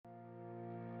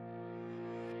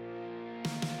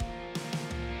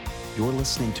You're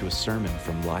listening to a sermon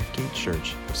from Lifegate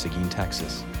Church of Seguin,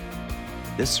 Texas.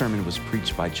 This sermon was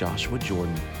preached by Joshua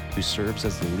Jordan, who serves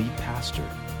as the lead pastor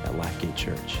at Lifegate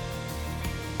Church.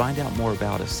 Find out more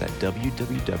about us at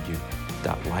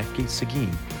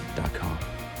www.lifegateseguin.com.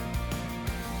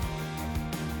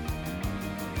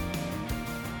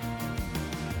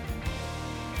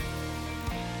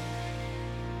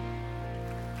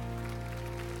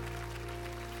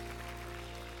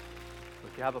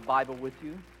 If you have a Bible with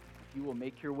you, if you will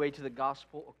make your way to the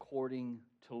Gospel according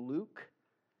to Luke.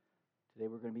 Today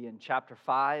we're going to be in chapter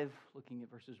 5, looking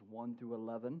at verses 1 through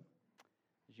 11.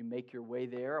 As you make your way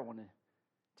there, I want to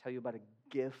tell you about a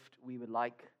gift we would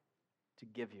like to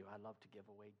give you. I love to give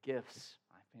away gifts.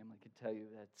 My family could tell you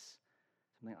that's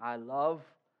something I love,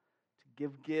 to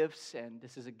give gifts, and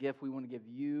this is a gift we want to give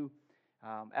you.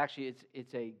 Actually,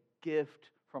 it's a gift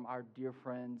from our dear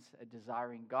friends at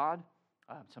Desiring God.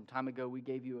 Some time ago, we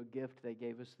gave you a gift. They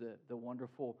gave us the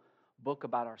wonderful book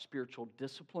about our spiritual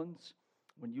disciplines.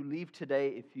 When you leave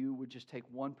today, if you would just take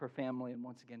one per family, and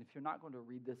once again, if you're not going to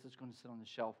read this, it's going to sit on the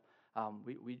shelf.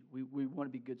 We want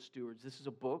to be good stewards. This is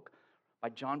a book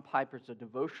by John Piper. It's a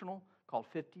devotional called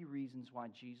 50 Reasons Why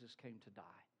Jesus Came to Die.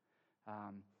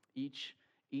 Each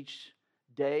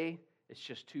day, it's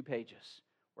just 2 pages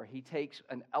where he takes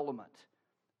an element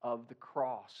of the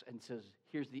cross and says,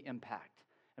 here's the impact.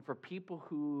 And for people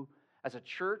who, as a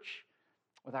church,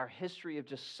 with our history of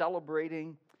just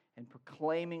celebrating and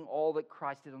proclaiming all that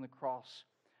Christ did on the cross,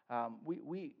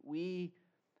 we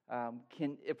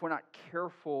can, if we're not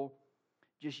careful,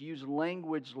 just use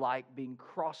language like being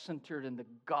cross-centered in the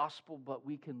gospel, but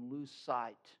we can lose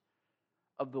sight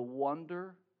of the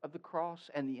wonder of the cross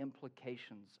and the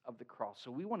implications of the cross.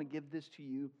 So we want to give this to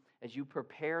you as you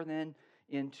prepare then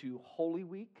into Holy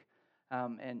Week.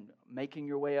 And making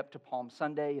your way up to Palm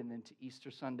Sunday and then to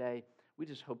Easter Sunday. We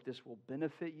just hope this will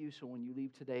benefit you. So when you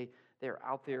leave today, they're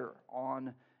out there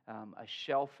on a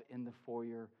shelf in the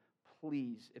foyer.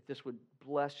 Please, if this would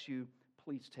bless you,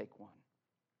 please take one.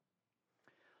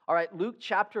 All right, Luke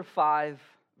chapter 5,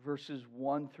 verses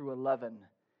 1 through 11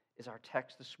 is our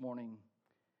text this morning. I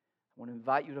want to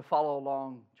invite you to follow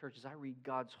along, church, as I read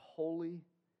God's holy,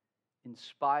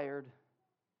 inspired,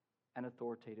 and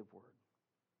authoritative word.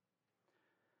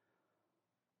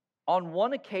 On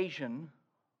one occasion,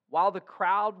 while the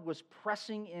crowd was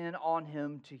pressing in on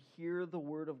him to hear the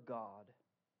word of God,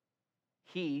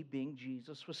 he, being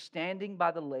Jesus, was standing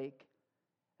by the lake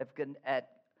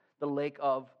at the lake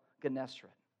of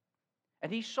Gennesaret.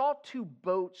 And he saw 2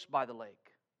 boats by the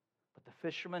lake, but the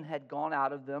fishermen had gone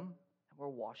out of them and were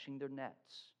washing their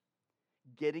nets.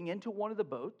 Getting into one of the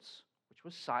boats, which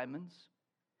was Simon's,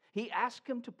 he asked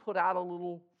him to put out a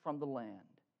little from the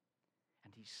land.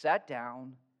 And he sat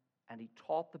down and he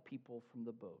taught the people from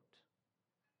the boat.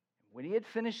 When he had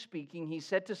finished speaking, he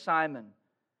said to Simon,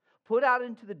 "Put out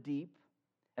into the deep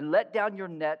and let down your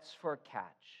nets for a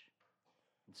catch."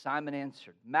 And Simon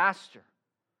answered, "Master,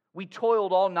 we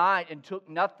toiled all night and took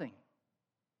nothing.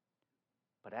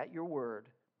 But at your word,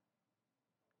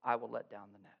 I will let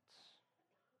down the nets."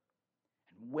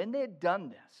 And when they had done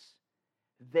this,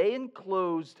 they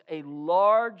enclosed a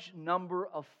large number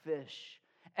of fish,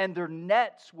 and their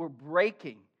nets were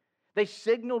breaking. They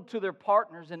signaled to their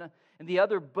partners in the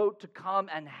other boat to come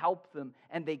and help them.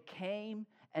 And they came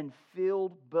and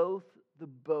filled both the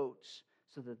boats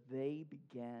so that they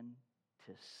began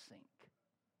to sink.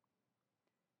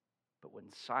 But when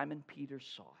Simon Peter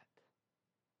saw it,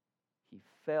 he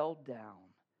fell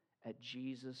down at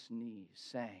Jesus' knees,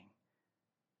 saying,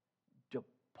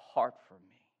 "Depart from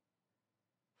me,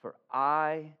 for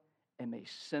I am a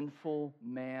sinful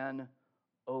man,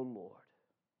 O Lord."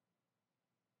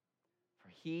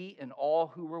 He and all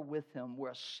who were with him were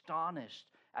astonished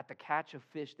at the catch of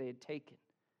fish they had taken.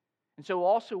 And so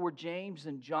also were James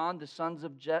and John, the sons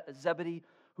of Zebedee,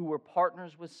 who were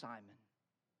partners with Simon.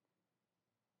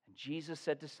 And Jesus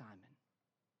said to Simon,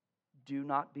 "Do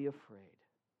not be afraid.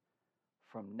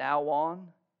 From now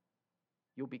on,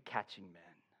 you'll be catching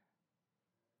men."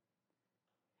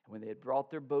 And when they had brought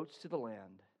their boats to the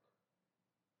land,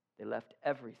 they left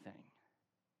everything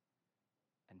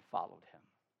and followed him.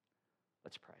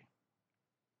 Let's pray.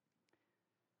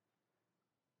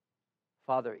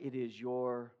 Father, it is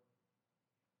your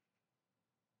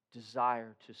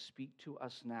desire to speak to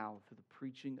us now through the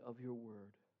preaching of your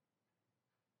word.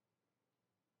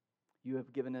 You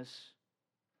have given us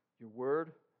your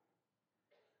word,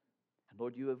 and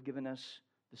Lord, you have given us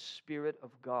the Spirit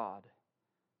of God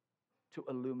to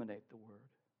illuminate the word.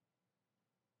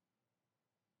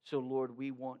 So, Lord, we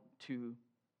want to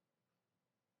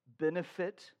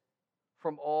benefit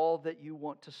from all that you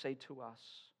want to say to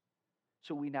us.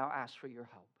 So we now ask for your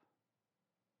help.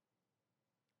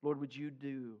 Lord, would you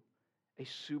do a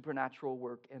supernatural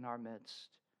work in our midst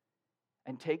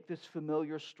and take this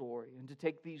familiar story and to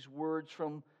take these words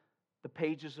from the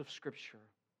pages of Scripture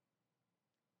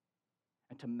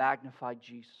and to magnify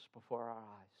Jesus before our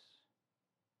eyes.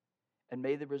 And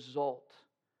may the result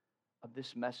of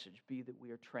this message be that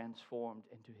we are transformed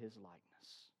into His likeness.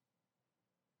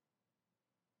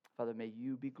 Father, may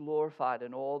you be glorified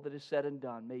in all that is said and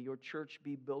done. May your church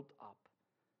be built up.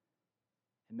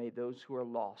 And may those who are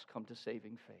lost come to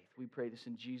saving faith. We pray this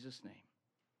in Jesus' name.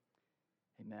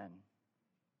 Amen.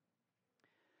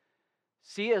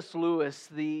 C.S. Lewis,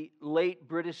 the late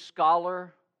British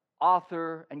scholar,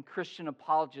 author, and Christian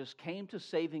apologist, came to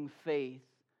saving faith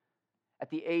at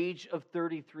the age of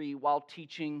 33 while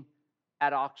teaching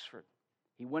at Oxford.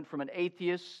 He went from an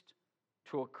atheist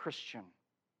to a Christian.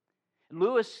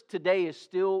 Lewis today is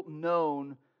still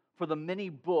known for the many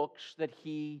books that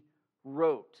he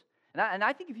wrote. And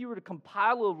I think if you were to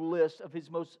compile a list of his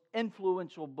most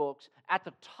influential books, at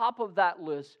the top of that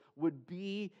list would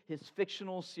be his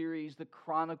fictional series, The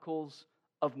Chronicles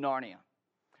of Narnia.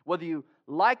 Whether you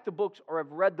like the books or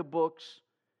have read the books,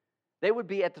 they would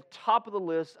be at the top of the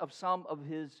list of some of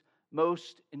his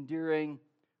most endearing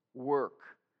work.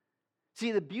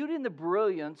 See, the beauty and the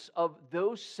brilliance of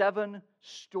those 7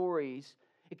 stories,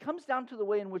 it comes down to the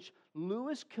way in which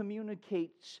Lewis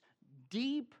communicates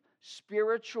deep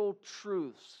spiritual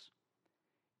truths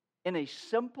in a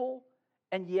simple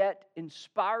and yet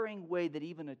inspiring way that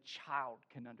even a child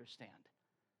can understand.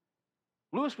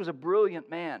 Lewis was a brilliant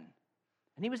man,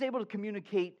 and he was able to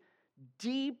communicate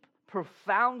deep,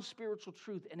 profound spiritual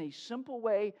truth in a simple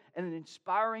way and an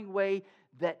inspiring way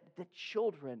that the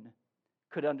children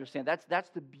could understand. That's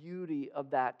the beauty of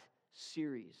that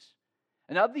series.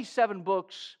 And of these 7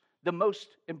 books, the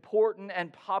most important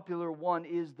and popular one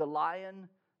is The Lion,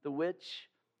 the Witch,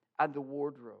 and the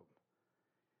Wardrobe.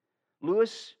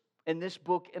 Lewis, in this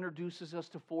book, introduces us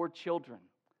to 4 children,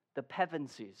 the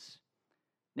Pevensies,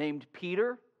 named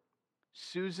Peter,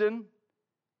 Susan,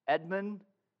 Edmund,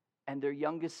 and their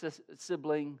youngest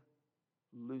sibling,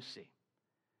 Lucy.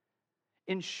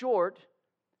 In short,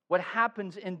 what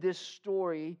happens in this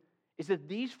story is that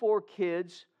these 4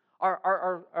 kids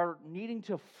are needing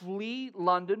to flee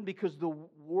London because the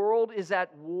world is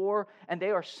at war, and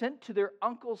they are sent to their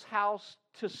uncle's house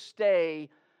to stay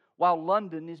while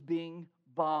London is being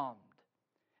bombed.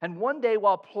 And one day,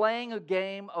 while playing a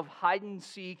game of hide and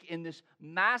seek in this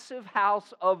massive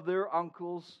house of their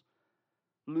uncle's,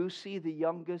 Lucy, the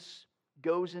youngest,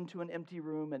 goes into an empty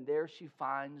room, and there she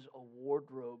finds a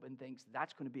wardrobe and thinks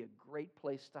that's going to be a great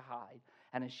place to hide.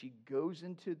 And as she goes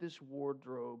into this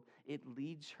wardrobe, it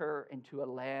leads her into a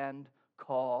land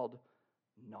called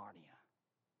Narnia.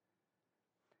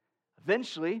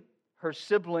 Eventually, her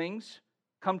siblings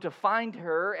come to find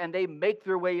her, and they make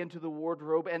their way into the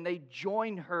wardrobe, and they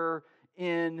join her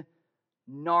in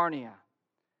Narnia.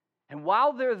 And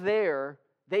while they're there,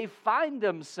 they find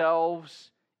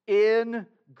themselves in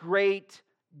great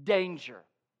danger.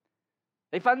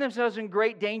 They find themselves in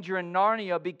great danger in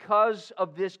Narnia because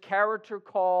of this character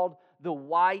called the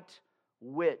White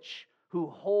Witch, who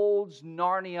holds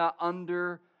Narnia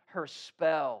under her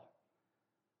spell.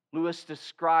 Lewis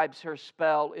describes her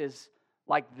spell as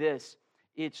like this: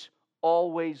 it's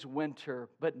always winter,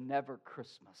 but never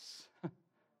Christmas.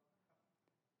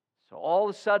 So all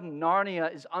of a sudden,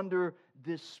 Narnia is under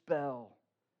this spell.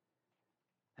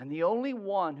 And the only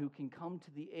one who can come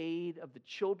to the aid of the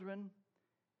children,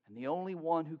 and the only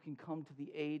one who can come to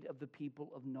the aid of the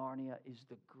people of Narnia, is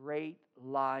the great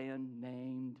lion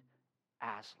named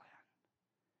Aslan.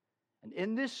 And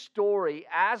in this story,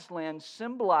 Aslan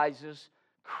symbolizes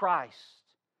Christ.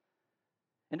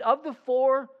 And of the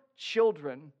 4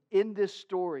 children in this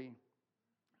story,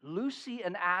 Lucy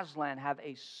and Aslan have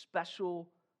a special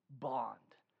bond.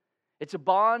 It's a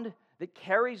bond that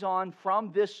carries on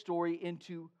from this story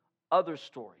into other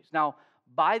stories. Now,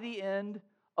 by the end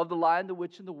of The Lion, the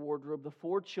Witch, and the Wardrobe, the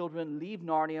 4 children leave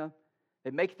Narnia. They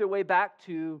make their way back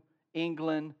to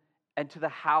England and to the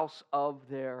house of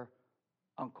their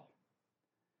uncle.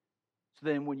 So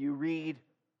then when you read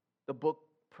the book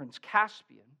Prince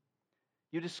Caspian,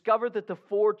 you discover that the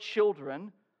 4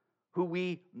 children who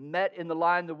we met in The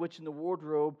Lion, the Witch, and the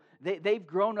Wardrobe, they've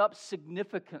grown up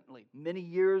significantly. Many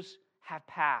years have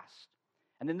passed.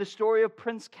 And in the story of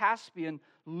Prince Caspian,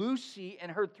 Lucy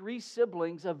and her 3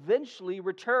 siblings eventually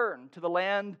return to the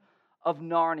land of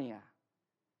Narnia.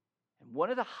 And one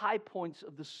of the high points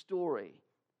of the story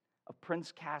of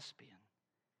Prince Caspian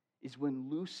is when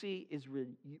Lucy is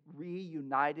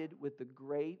reunited with the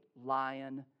great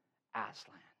lion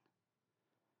Aslan.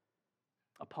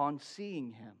 Upon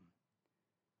seeing him,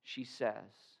 she says,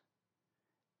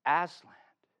 Aslan,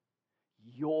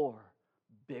 you're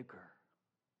bigger.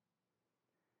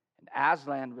 And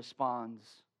Aslan responds,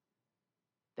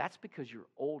 that's because you're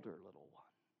older, little one.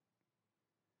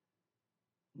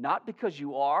 Not because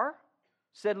you are,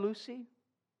 said Lucy.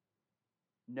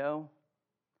 No,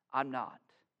 I'm not.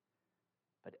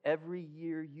 But every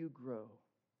year you grow,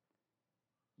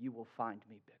 you will find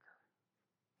me bigger.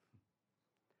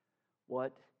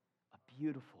 What a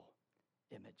beautiful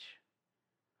image.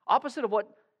 Opposite of what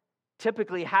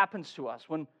typically happens to us.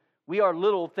 When we are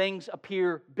little, things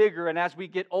appear bigger, and as we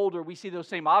get older, we see those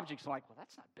same objects and like, well,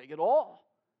 that's not big at all.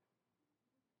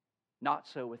 Not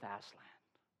so with Aslan.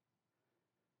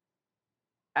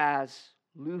 As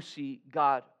Lucy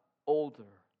got older,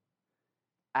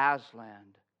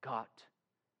 Aslan got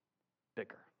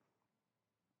bigger.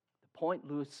 The point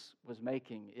Lewis was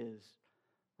making is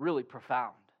really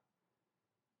profound.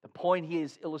 The point he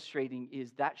is illustrating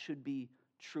is that should be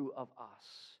true of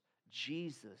us.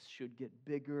 Jesus should get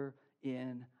bigger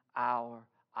in our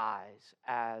eyes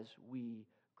as we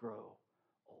grow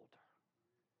older.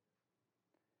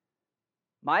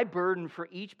 My burden for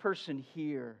each person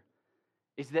here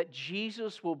is that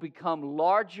Jesus will become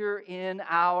larger in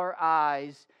our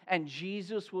eyes, and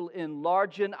Jesus will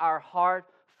enlarge in our heart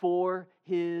for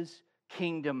His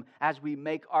kingdom as we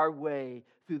make our way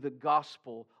through the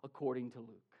gospel according to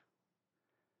Luke.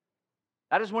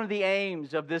 That is one of the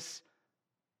aims of this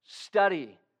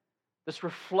study, this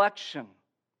reflection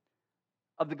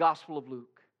of the Gospel of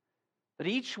Luke. That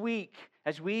each week,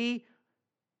 as we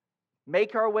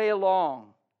make our way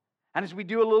along, and as we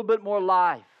do a little bit more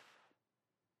life,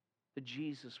 that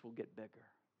Jesus will get bigger.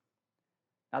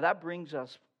 Now that brings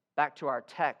us back to our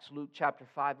text, Luke chapter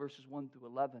 5, verses 1 through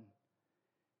 11.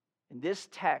 In this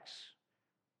text,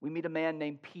 we meet a man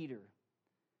named Peter.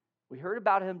 We heard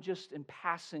about him just in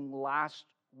passing last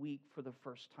week for the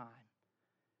first time.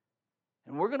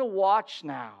 And we're going to watch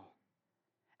now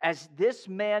as this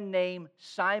man named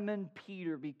Simon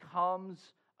Peter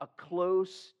becomes a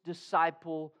close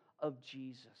disciple of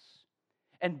Jesus.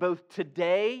 And both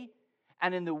today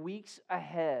and in the weeks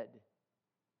ahead,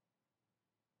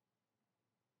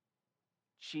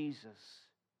 Jesus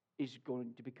is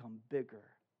going to become bigger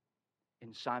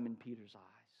in Simon Peter's eyes.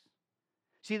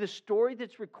 See, the story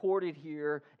that's recorded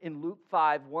here in Luke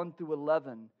 5, 1 through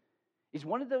 11, is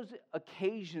one of those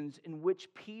occasions in which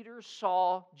Peter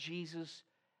saw Jesus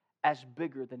as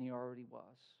bigger than he already was.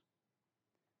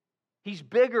 He's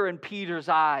bigger in Peter's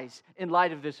eyes in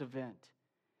light of this event.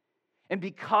 And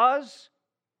because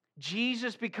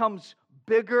Jesus becomes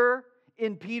bigger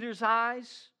in Peter's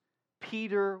eyes,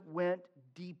 Peter went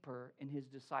deeper in his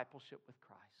discipleship with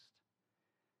Christ.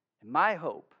 And my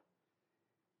hope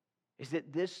is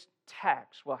that this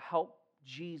text will help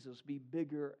Jesus be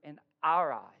bigger in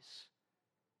our eyes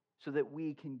so that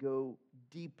we can go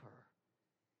deeper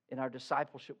in our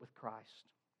discipleship with Christ.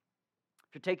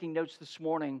 If you're taking notes this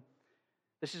morning,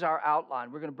 this is our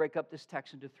outline. We're going to break up this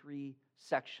text into 3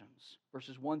 sections.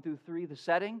 Verses 1 through 3, the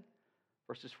setting.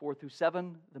 Verses 4 through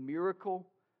 7, the miracle.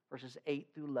 Verses 8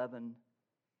 through 11,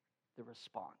 the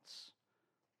response.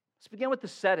 Let's begin with the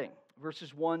setting.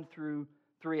 Verses 1 through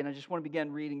 3. And I just want to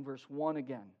begin reading verse 1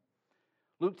 again.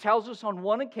 Luke tells us on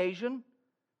one occasion,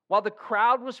 while the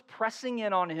crowd was pressing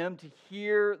in on him to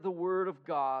hear the word of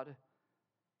God,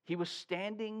 he was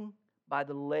standing by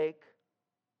the lake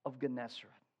of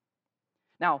Gennesaret.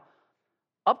 Now,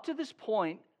 up to this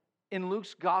point in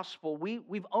Luke's gospel,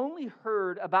 we've only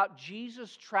heard about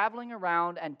Jesus traveling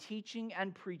around and teaching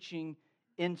and preaching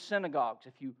in synagogues.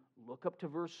 If you look up to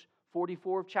verse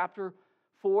 44 of chapter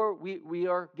 4, we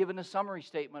are given a summary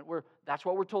statement where that's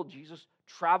what we're told. Jesus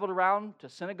traveled around to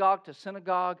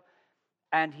synagogue,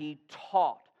 and he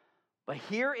taught. But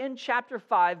here in chapter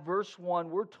 5, verse 1,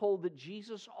 we're told that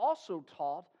Jesus also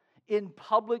taught in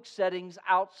public settings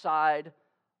outside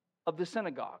of the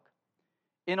synagogue.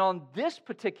 And on this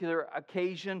particular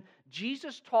occasion,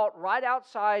 Jesus taught right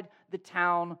outside the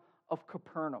town of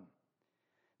Capernaum.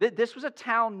 This was a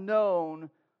town known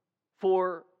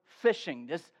for fishing.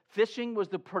 Fishing was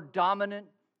the predominant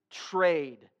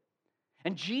trade.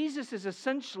 And Jesus is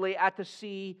essentially at the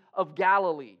Sea of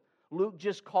Galilee. Luke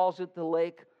just calls it the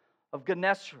Lake of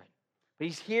Gennesaret. But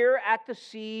he's here at the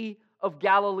Sea of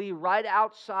Galilee, right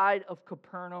outside of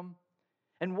Capernaum.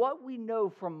 And what we know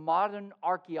from modern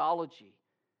archaeology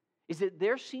is that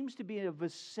there seems to be a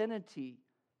vicinity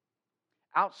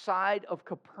outside of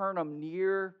Capernaum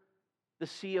near the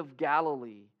Sea of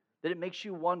Galilee that it makes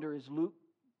you wonder, is Luke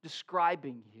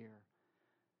describing here?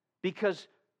 Because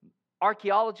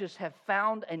archaeologists have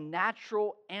found a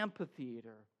natural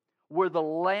amphitheater where the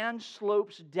land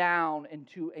slopes down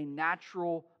into a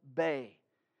natural bay.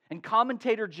 And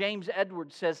commentator James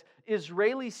Edwards says,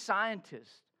 Israeli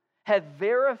scientists have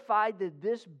verified that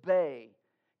this bay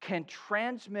can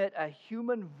transmit a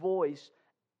human voice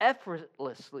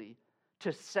effortlessly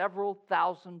to several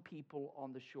thousand people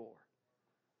on the shore.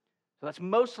 So that's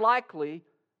most likely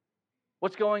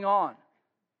what's going on.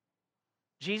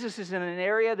 Jesus is in an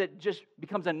area that just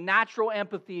becomes a natural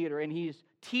amphitheater, and he's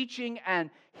teaching, and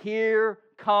here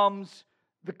comes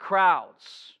the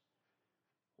crowds.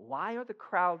 Why are the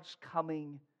crowds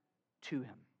coming to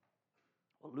him?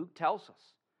 Well, Luke tells us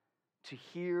to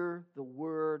hear the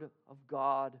word of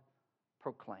God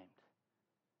proclaimed.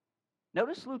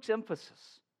 Notice Luke's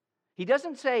emphasis. He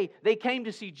doesn't say they came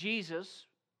to see Jesus.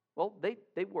 Well,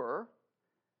 they were.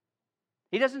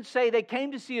 He doesn't say they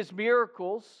came to see his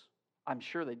miracles. I'm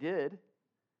sure they did.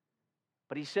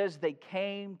 But he says they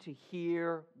came to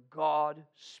hear God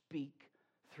speak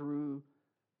through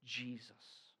Jesus.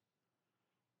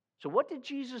 So what did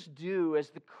Jesus do as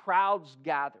the crowds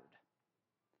gathered?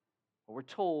 Well, we're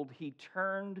told he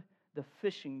turned the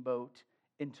fishing boat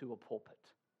into a pulpit.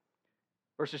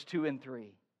 Verses 2 and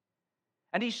 3.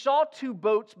 And he saw 2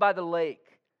 boats by the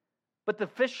lake, but the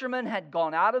fishermen had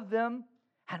gone out of them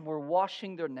and were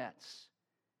washing their nets.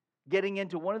 Getting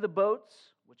into one of the boats,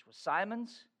 which was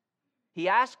Simon's, he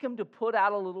asked him to put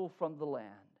out a little from the land.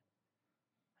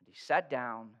 And he sat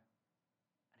down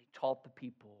and he taught the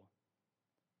people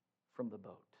from the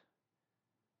boat.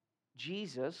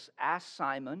 Jesus asked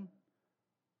Simon,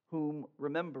 whom,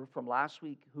 remember from last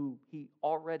week, who he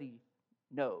already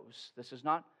knows. This is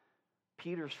not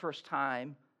Peter's first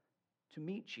time to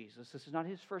meet Jesus. This is not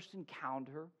his first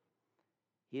encounter.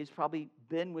 He has probably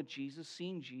been with Jesus,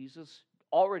 seen Jesus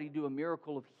already do a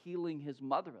miracle of healing his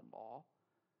mother-in-law.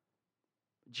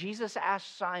 Jesus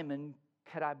asked Simon,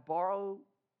 "Could I borrow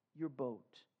your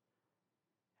boat?"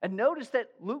 And notice that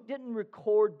Luke didn't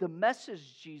record the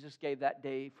message Jesus gave that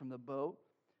day from the boat.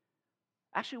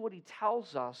 Actually, what he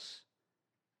tells us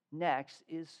next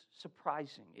is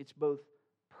surprising. It's both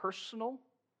personal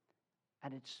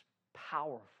and it's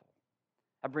powerful.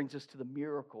 That brings us to the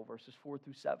miracle, verses 4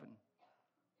 through 7.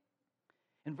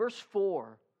 In verse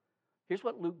 4, here's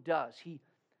what Luke does. He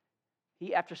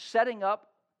after setting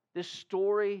up this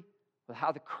story of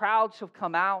how the crowds have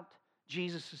come out,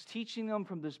 Jesus is teaching them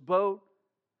from this boat.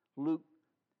 Luke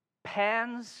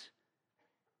pans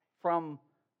from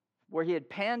where he had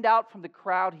panned out from the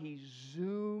crowd, he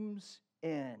zooms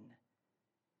in.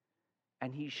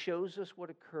 And he shows us what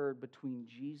occurred between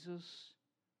Jesus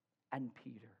and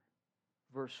Peter.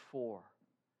 Verse 4.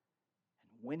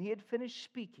 And when he had finished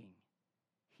speaking,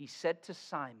 he said to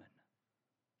Simon,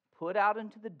 "Put out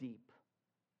into the deep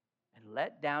and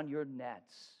let down your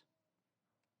nets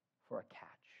for a catch."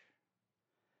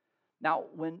 Now,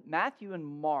 when Matthew and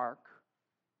Mark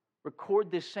record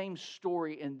this same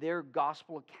story in their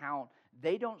gospel account,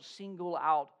 they don't single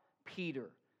out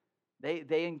Peter.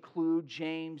 They include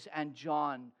James and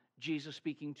John, Jesus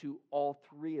speaking to all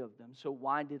 3 of them. So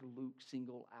why did Luke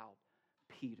single out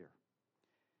Peter?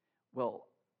 Well,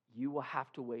 you will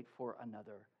have to wait for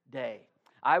another day.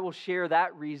 I will share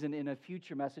that reason in a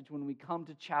future message when we come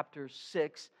to chapter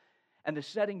 6 and the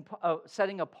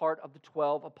setting apart of the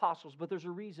 12 apostles. But there's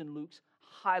a reason Luke's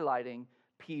highlighting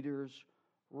Peter's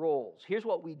roles. Here's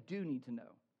what we do need to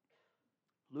know.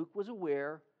 Luke was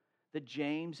aware that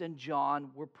James and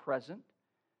John were present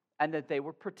and that they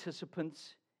were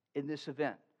participants in this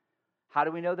event. How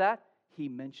do we know that? He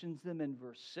mentions them in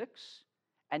verse 6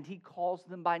 and he calls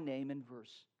them by name in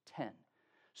verse 10.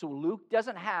 So Luke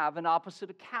doesn't have an opposite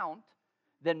account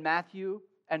than Matthew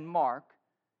and Mark.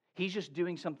 He's just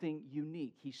doing something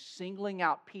unique. He's singling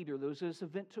out Peter. Though this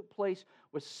event took place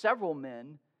with several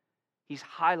men, he's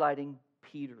highlighting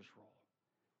Peter's role.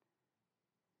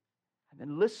 And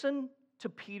then listen to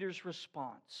Peter's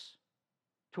response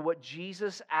to what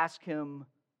Jesus asked him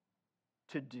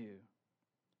to do.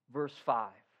 Verse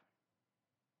 5.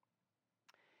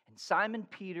 And Simon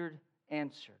Peter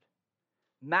answered,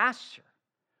 "Master,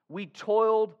 we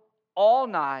toiled all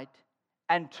night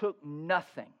and took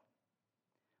nothing.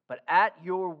 But at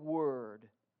your word,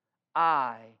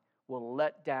 I will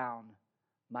let down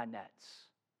my nets."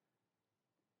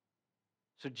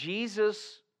 So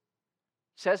Jesus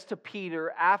says to Peter,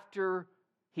 after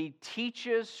he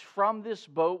teaches from this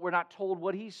boat, we're not told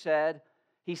what he said.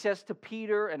 He says to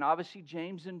Peter, and obviously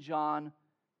James and John,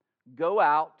 "Go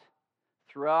out,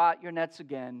 throw out your nets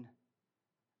again,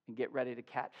 and get ready to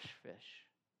catch fish."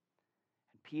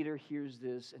 And Peter hears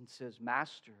this and says,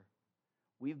 "Master,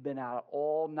 we've been out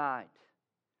all night,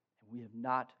 and we have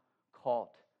not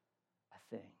caught a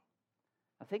thing."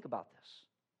 Now think about this.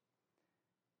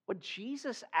 What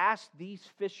Jesus asked these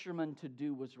fishermen to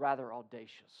do was rather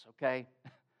audacious, okay?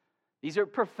 These are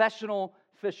professional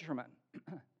fishermen.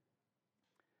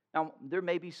 Now, there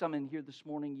may be some in here this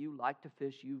morning, you like to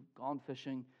fish, you've gone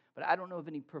fishing, but I don't know of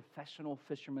any professional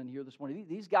fishermen here this morning.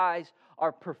 These guys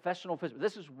are professional fishermen.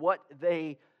 This is what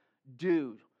they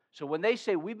do. So when they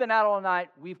say, we've been out all night,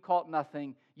 we've caught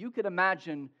nothing, you could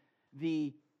imagine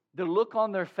the look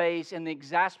on their face and the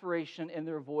exasperation in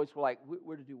their voice were like,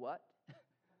 we're to do what?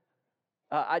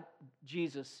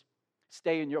 Jesus,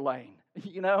 stay in your lane.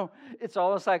 You know, it's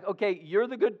almost like, okay, you're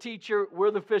the good teacher,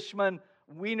 we're the fishermen,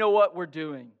 we know what we're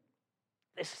doing.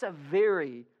 This is a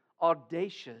very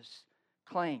audacious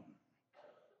claim.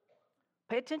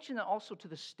 Pay attention also to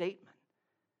the statement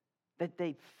that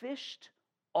they fished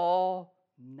all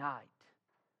night.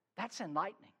 That's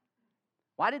enlightening.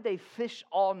 Why did they fish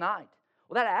all night?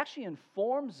 Well, that actually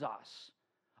informs us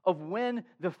of when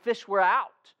the fish were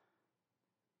out.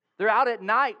 They're out at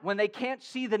night when they can't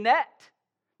see the net.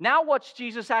 Now what's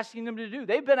Jesus asking them to do?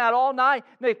 They've been out all night,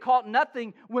 they've caught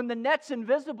nothing. When the net's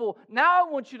invisible, now I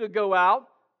want you to go out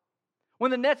when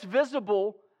the net's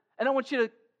visible, and I want you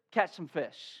to catch some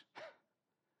fish.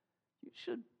 You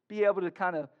should be able to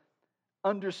kind of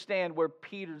understand where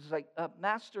Peter's like,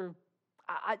 Master,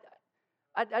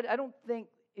 I don't think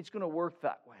it's going to work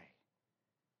that way.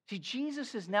 See,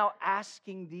 Jesus is now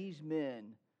asking these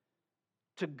men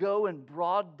to go in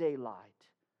broad daylight,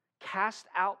 cast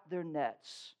out their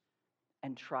nets,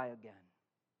 and try again.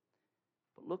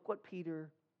 But look what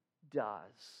Peter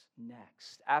does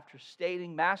next. After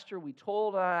stating, Master, we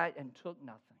toiled all night and took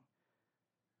nothing.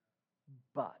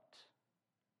 But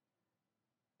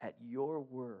at your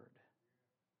word,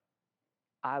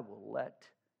 I will let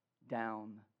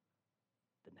down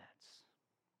the nets.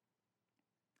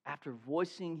 After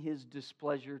voicing his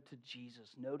displeasure to Jesus,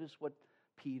 notice what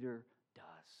Peter does.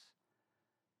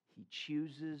 He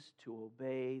chooses to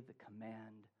obey the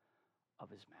command of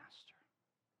his master.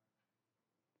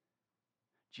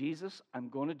 Jesus, I'm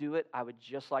going to do it. I would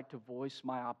just like to voice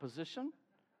my opposition.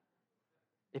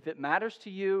 If it matters to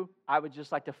you, I would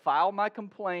just like to file my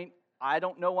complaint. I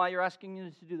don't know why you're asking me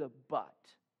to do that, but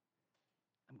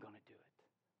I'm going to do it.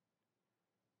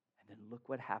 And then look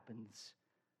what happens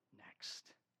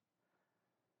next.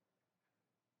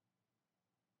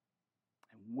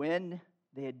 And when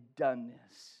they had done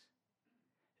this,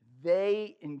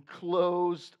 they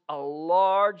enclosed a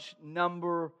large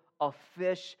number of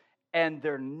fish, and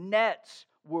their nets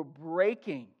were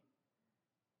breaking.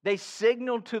 They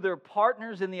signaled to their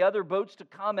partners in the other boats to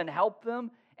come and help them,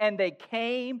 and they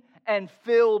came and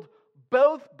filled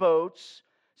both boats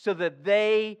so that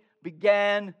they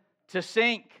began to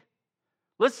sink.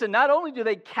 Listen, not only do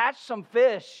they catch some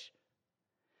fish,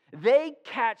 they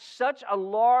catch such a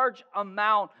large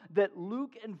amount that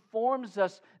Luke informs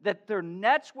us that their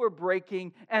nets were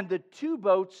breaking and the two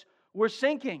boats were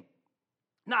sinking.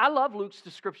 Now, I love Luke's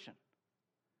description.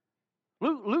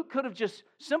 Luke could have just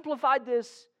simplified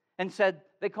this and said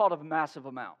they caught a massive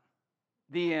amount.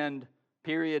 The end,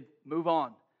 period, move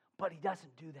on. But he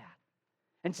doesn't do that.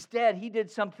 Instead, he did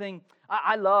something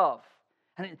I love,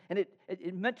 and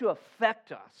it meant to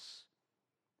affect us.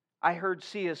 I heard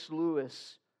C.S.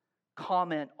 Lewis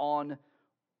comment on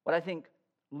what I think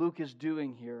Luke is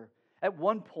doing here. At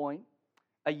one point,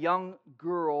 a young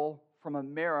girl from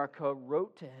America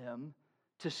wrote to him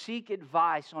to seek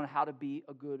advice on how to be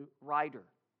a good writer.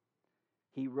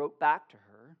 He wrote back to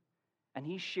her, and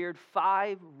he shared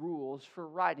 5 rules for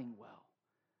writing well.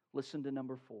 Listen to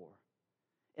number 4.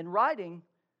 In writing,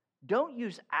 don't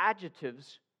use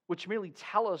adjectives which merely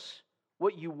tell us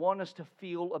what you want us to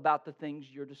feel about the things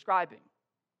you're describing.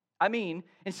 I mean,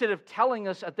 instead of telling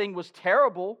us a thing was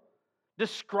terrible,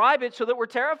 describe it so that we're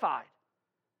terrified.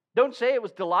 Don't say it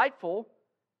was delightful.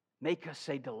 Make us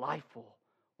say delightful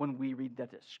when we read that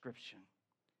description.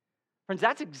 Friends,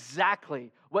 that's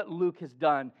exactly what Luke has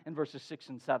done in verses 6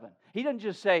 and 7. He doesn't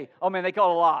just say, oh man, they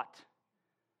caught a lot.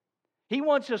 He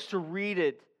wants us to read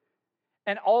it,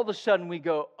 and all of a sudden we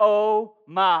go, oh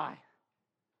my.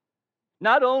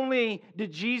 Not only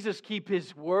did Jesus keep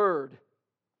his word,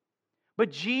 but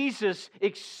Jesus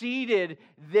exceeded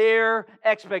their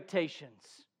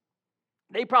expectations.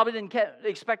 They probably didn't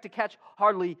expect to catch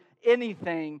hardly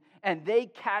anything, and they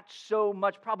catch so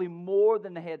much, probably more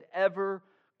than they had ever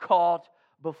caught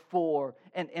before.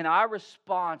 And our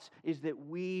response is that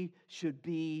we should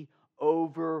be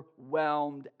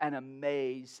overwhelmed and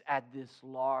amazed at this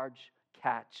large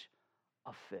catch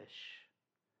of fish.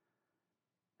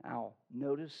 Now,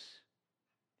 notice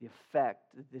the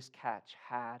effect that this catch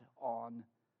had on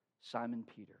Simon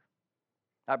Peter.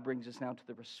 That brings us now to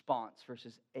the response,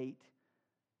 verses 8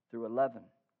 through 11.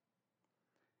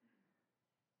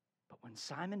 But when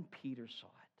Simon Peter saw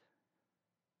it,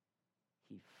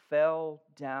 he fell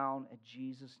down at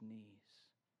Jesus' knees,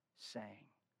 saying,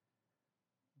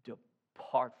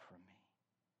 "Depart from me,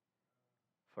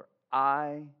 for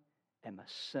I am a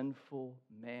sinful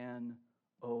man,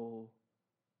 O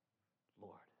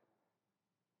Lord."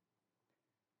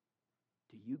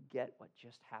 Do you get what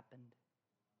just happened?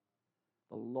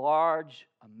 The large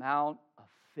amount of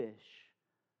fish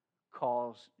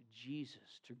caused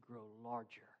Jesus to grow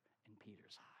larger in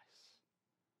Peter's eyes.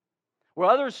 Where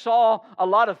others saw a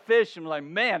lot of fish and were like,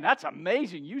 "Man, that's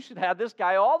amazing. You should have this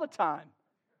guy all the time."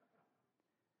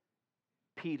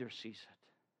 Peter sees it,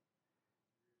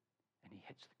 and he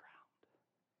hits the ground.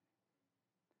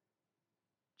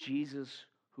 Jesus,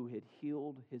 who had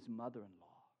healed his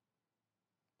mother-in-law,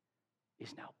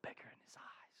 is now bigger in his eyes.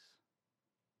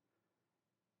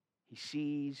 He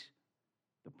sees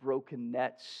the broken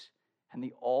nets and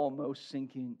the almost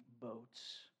sinking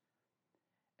boats,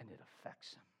 and it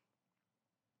affects him.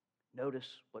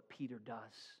 Notice what Peter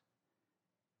does.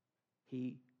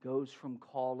 He goes from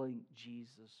calling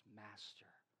Jesus Master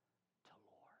to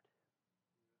Lord.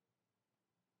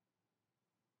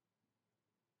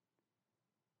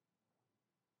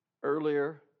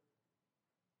 Earlier,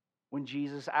 when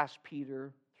Jesus asked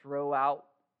Peter, "Throw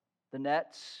out the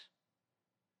nets,"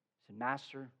 he said,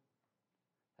 "Master,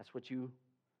 that's what you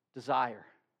desire."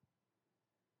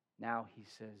 Now he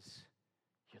says,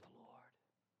 "You're the Lord."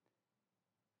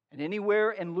 And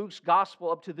anywhere in Luke's gospel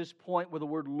up to this point where the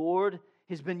word Lord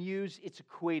has been used, it's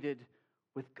equated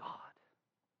with God.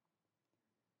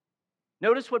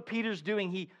 Notice what Peter's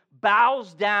doing. He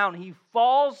bows down. He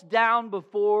falls down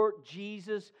before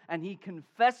Jesus, and he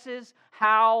confesses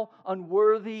how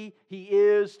unworthy he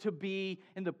is to be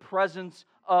in the presence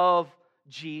of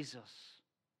Jesus.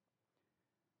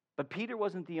 But Peter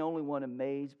wasn't the only one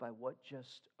amazed by what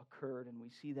just occurred, and we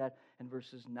see that in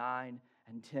verses 9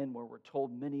 and 10, where we're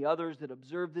told many others that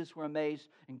observed this were amazed,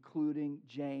 including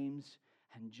James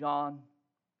and John.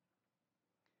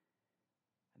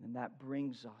 And then that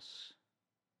brings us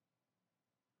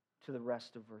to the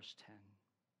rest of verse 10,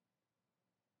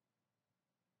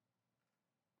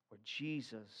 where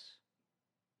Jesus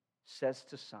says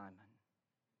to Simon,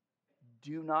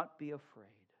 "Do not be afraid.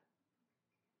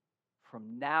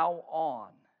 From now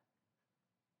on,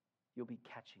 you'll be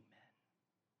catching men."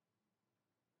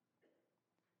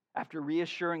 After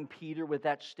reassuring Peter with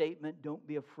that statement, "Don't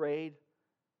be afraid,"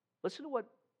 listen to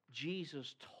what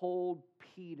Jesus told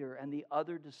Peter and the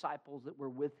other disciples that were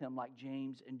with him, like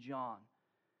James and John.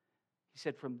 He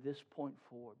said, "From this point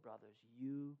forward, brothers,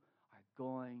 you are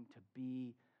going to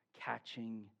be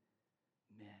catching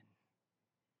men."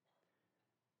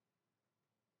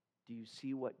 Do you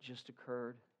see what just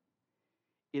occurred?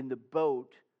 In the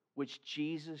boat which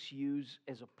Jesus used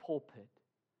as a pulpit,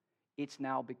 it's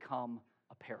now become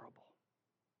a parable.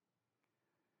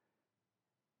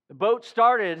 The boat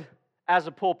started as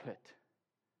a pulpit.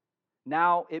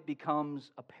 Now it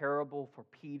becomes a parable for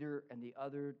Peter and the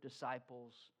other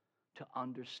disciples to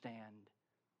understand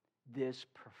this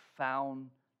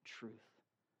profound truth.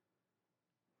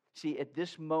 See, at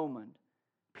this moment,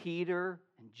 Peter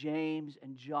and James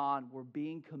and John were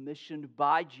being commissioned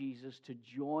by Jesus to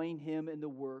join him in the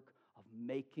work of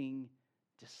making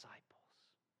disciples.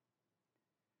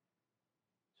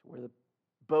 So where the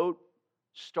boat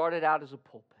started out as a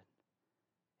pulpit,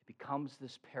 it becomes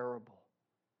this parable.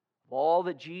 Of all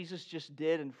that Jesus just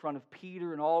did in front of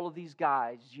Peter and all of these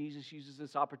guys, Jesus uses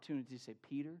this opportunity to say,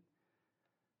 "Peter,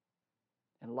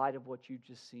 in light of what you've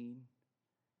just seen,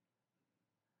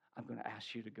 I'm going to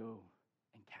ask you to go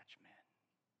and catch men."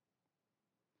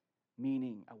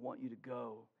 Meaning, I want you to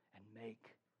go and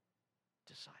make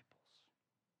disciples.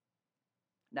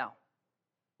 Now,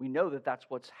 we know that that's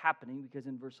what's happening because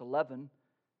in verse 11,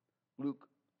 Luke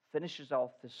finishes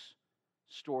off this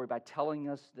story by telling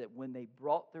us that when they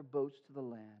brought their boats to the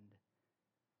land,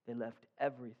 they left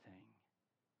everything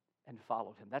and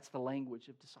followed him. That's the language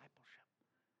of discipleship.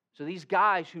 So these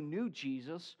guys who knew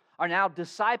Jesus are now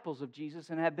disciples of Jesus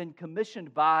and have been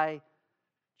commissioned by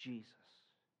Jesus.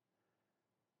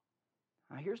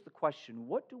 Now here's the question: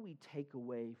 what do we take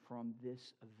away from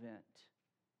this event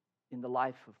in the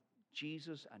life of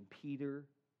Jesus and Peter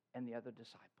and the other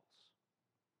disciples?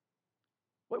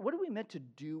 What are we meant to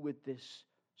do with this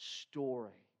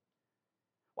story?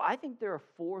 Well, I think there are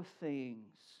 4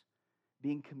 things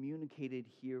being communicated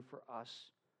here for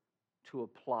us to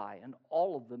apply, and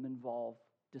all of them involve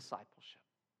discipleship.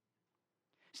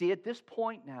 See, at this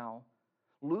point now,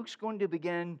 Luke's going to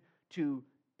begin to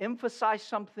emphasize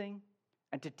something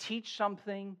and to teach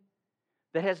something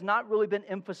that has not really been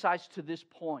emphasized to this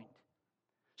point.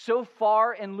 So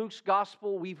far in Luke's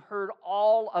gospel, we've heard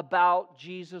all about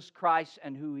Jesus Christ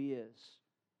and who He is.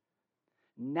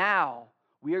 Now,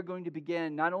 we are going to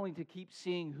begin not only to keep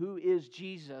seeing who is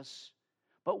Jesus,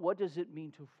 but what does it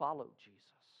mean to follow Jesus?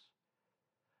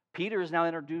 Peter is now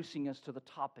introducing us to the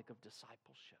topic of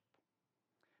discipleship.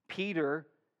 Peter,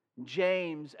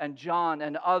 James, and John,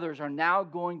 and others are now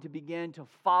going to begin to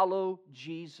follow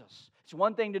Jesus. It's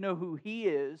one thing to know who He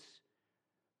is,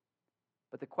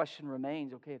 but the question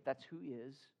remains, okay, if that's who He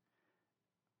is,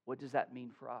 what does that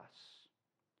mean for us?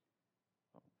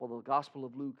 Well, the Gospel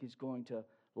of Luke is going to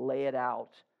lay it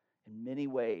out in many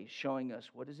ways, showing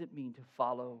us what does it mean to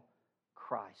follow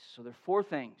Christ. So there are 4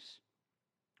 things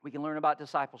we can learn about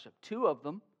discipleship. 2 of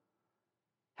them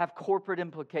have corporate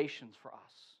implications for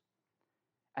us,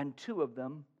 and 2 of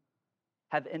them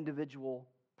have individual,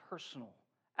 personal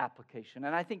application.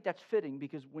 And I think that's fitting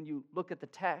because when you look at the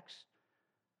text,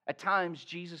 at times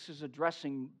Jesus is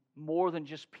addressing more than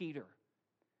just Peter,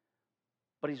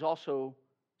 but He's also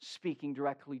speaking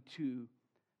directly to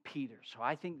Peter. So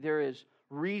I think there is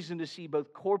reason to see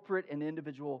both corporate and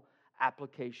individual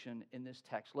application in this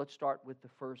text. Let's start with the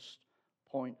first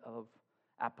point of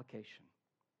application.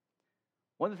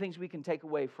 One of the things we can take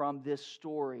away from this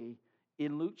story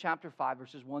in Luke chapter 5,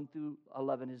 verses 1 through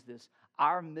 11 is this.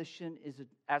 Our mission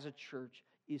as a church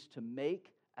is to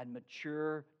make and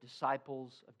mature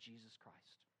disciples of Jesus Christ.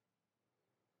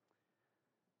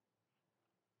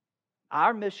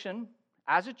 Our mission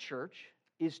as a church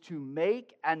is to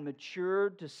make and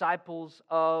mature disciples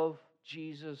of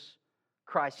Jesus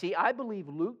Christ. See, I believe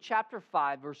Luke chapter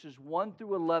 5, verses 1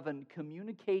 through 11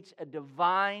 communicates a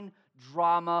divine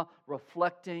drama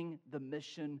reflecting the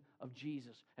mission of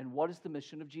Jesus. And what is the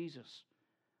mission of Jesus?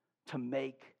 To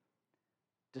make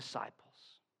disciples.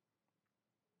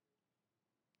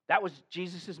 That was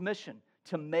Jesus' mission,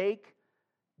 to make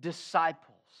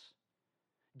disciples.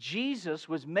 Jesus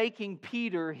was making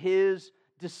Peter His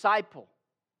disciple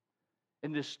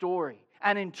in this story.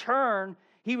 And in turn,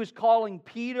 He was calling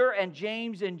Peter and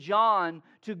James and John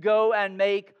to go and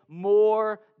make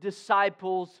more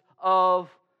disciples of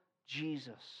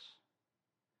Jesus.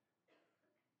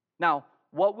 Now,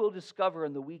 what we'll discover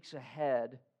in the weeks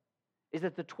ahead is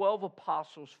that the 12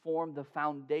 apostles formed the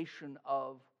foundation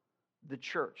of the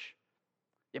church.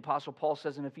 The Apostle Paul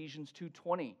says in Ephesians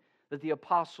 2:20 that the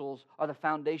apostles are the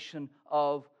foundation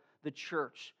of the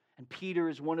church. And Peter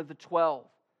is one of the 12.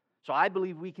 So I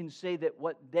believe we can say that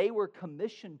what they were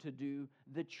commissioned to do,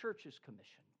 the church is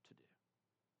commissioned to do.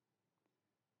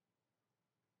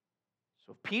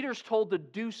 So if Peter's told to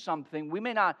do something, we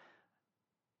may not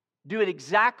do it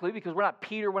exactly because we're not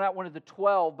Peter, we're not one of the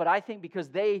 12, but I think because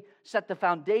they set the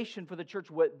foundation for the church,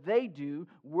 what they do,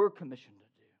 we're commissioned to do.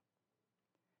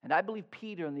 And I believe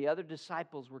Peter and the other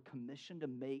disciples were commissioned to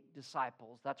make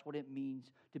disciples. That's what it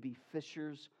means to be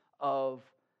fishers of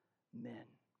men.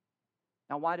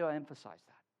 Now, why do I emphasize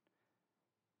that?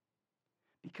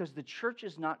 Because the church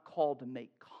is not called to make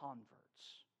converts,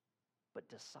 but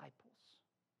disciples.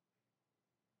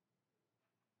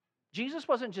 Jesus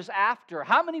wasn't just after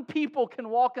how many people can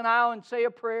walk an aisle and say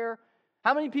a prayer,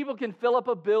 how many people can fill up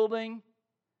a building,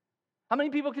 how many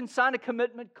people can sign a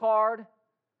commitment card.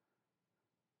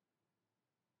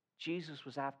 Jesus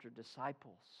was after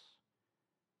disciples.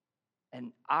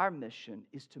 And our mission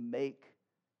is to make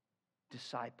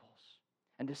disciples.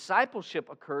 And discipleship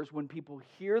occurs when people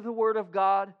hear the Word of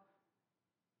God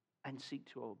and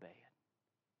seek to obey it.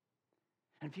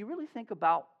 And if you really think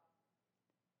about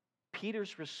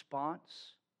Peter's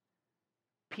response,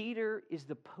 Peter is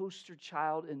the poster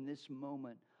child in this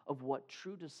moment of what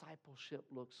true discipleship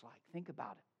looks like. Think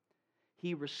about it.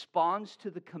 He responds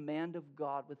to the command of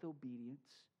God with obedience.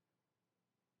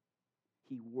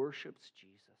 He worships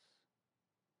Jesus.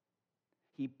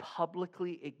 He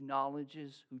publicly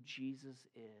acknowledges who Jesus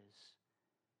is,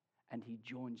 and he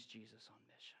joins Jesus on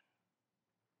mission.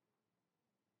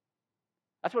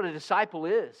 That's what a disciple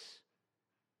is.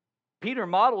 Peter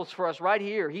models for us right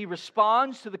here. He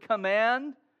responds to the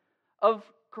command of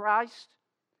Christ.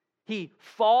 He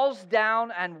falls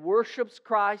down and worships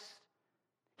Christ.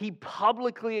 He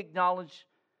publicly acknowledges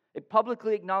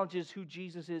who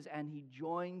Jesus is, and he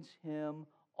joins him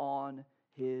on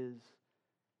his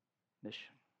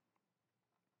mission.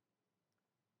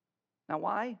 Now,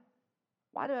 why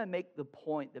do I make the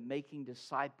point that making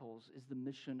disciples is the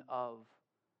mission of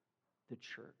the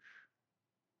church?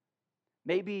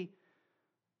 Maybe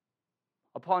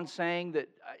upon saying that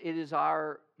it is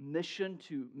our mission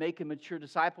to make and mature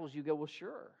disciples, you go, well,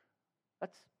 sure,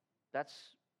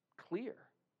 that's clear.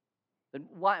 Then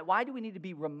why do we need to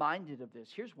be reminded of this?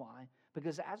 Here's why.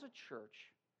 Because as a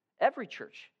church, every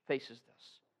church faces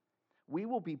this. We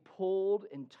will be pulled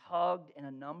and tugged in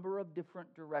a number of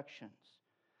different directions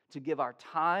to give our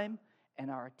time and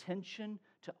our attention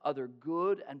to other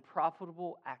good and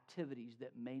profitable activities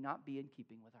that may not be in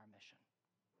keeping with our mission.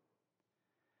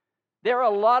 There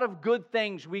are a lot of good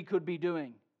things we could be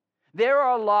doing. There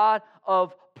are a lot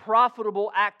of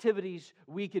profitable activities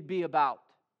we could be about.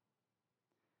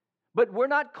 But we're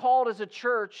not called as a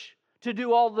church to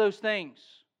do all those things.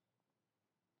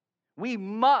 We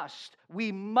must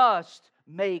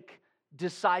make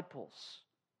disciples.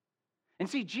 And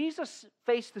see, Jesus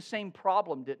faced the same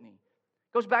problem, didn't he?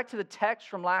 Goes back to the text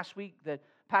from last week that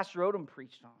Pastor Odom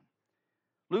preached on.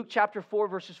 Luke chapter 4,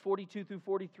 verses 42 through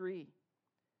 43.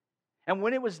 And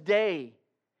when it was day,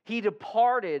 he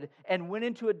departed and went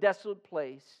into a desolate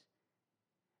place.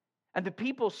 And the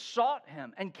people sought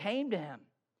him and came to him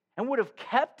and would have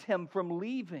kept him from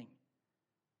leaving.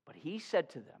 But he said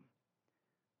to them,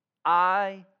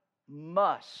 I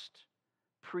must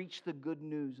preach the good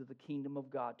news of the kingdom of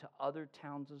God to other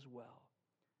towns as well.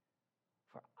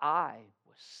 For I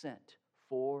was sent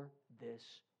for this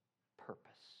purpose.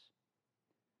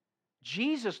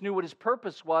 Jesus knew what his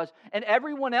purpose was, and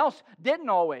everyone else didn't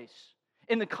always.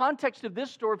 In the context of this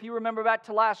story, if you remember back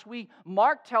to last week,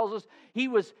 Mark tells us he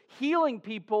was healing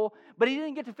people, but he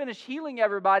didn't get to finish healing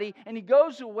everybody, and he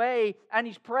goes away and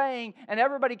he's praying, and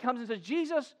everybody comes and says,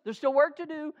 Jesus, there's still work to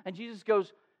do. And Jesus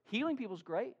goes, healing people is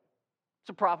great. It's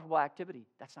a profitable activity.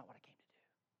 That's not what I came to do.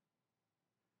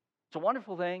 It's a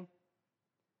wonderful thing.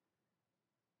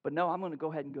 But no, I'm going to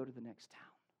go ahead and go to the next town.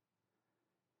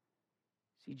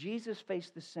 See, Jesus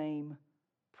faced the same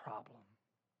problem.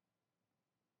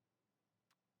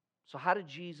 So how did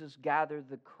Jesus gather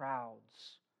the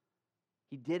crowds?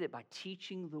 He did it by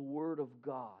teaching the Word of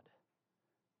God.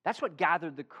 That's what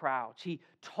gathered the crowds. He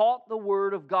taught the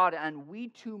Word of God, and we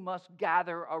too must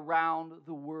gather around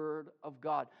the Word of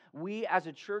God. We as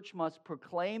a church must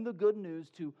proclaim the good news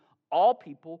to all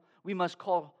people. We must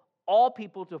call all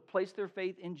people to place their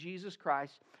faith in Jesus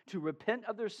Christ, to repent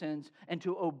of their sins, and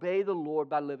to obey the Lord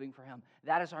by living for Him.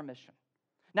 That is our mission.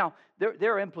 Now,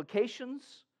 there are implications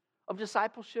of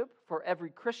discipleship for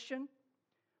every Christian,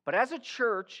 but as a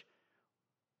church,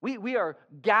 we are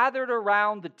gathered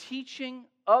around the teaching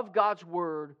of God's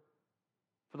Word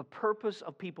for the purpose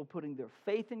of people putting their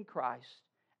faith in Christ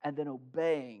and then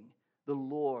obeying the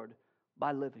Lord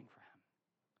by living for Him.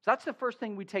 So that's the first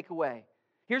thing we take away.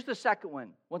 Here's the second one.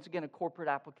 Once again, a corporate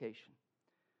application.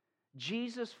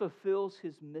 Jesus fulfills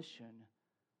His mission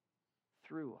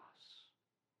through us.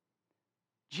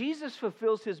 Jesus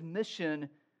fulfills His mission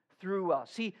through us.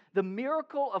 See, the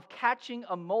miracle of catching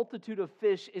a multitude of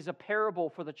fish is a parable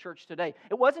for the church today.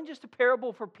 It wasn't just a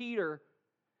parable for Peter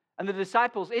and the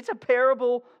disciples. It's a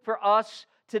parable for us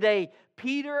today.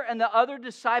 Peter and the other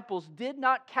disciples did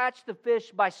not catch the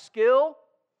fish by skill,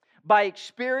 by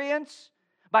experience,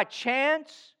 by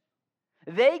chance.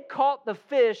 They caught the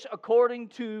fish according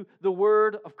to the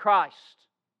word of Christ.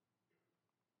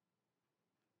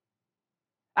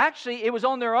 Actually, it was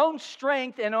on their own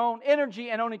strength and own energy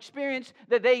and own experience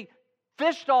that they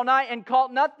fished all night and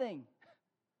caught nothing.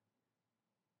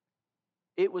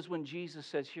 It was when Jesus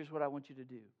says, here's what I want you to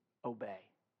do. Obey.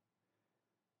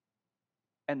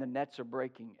 And the nets are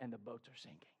breaking and the boats are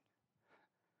sinking.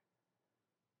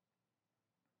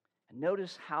 And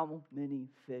notice how many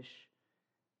fish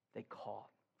they caught.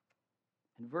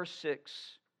 In verse 6,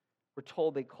 we're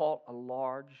told they caught a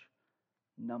large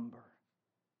number.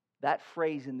 That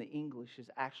phrase in the English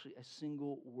is actually a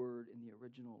single word in the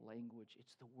original language.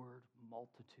 It's the word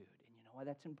multitude. And you know why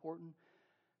that's important?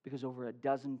 Because over a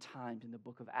dozen times in the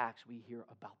book of Acts, we hear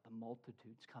about the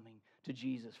multitudes coming to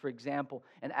Jesus. For example,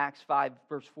 in Acts 5,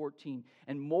 verse 14,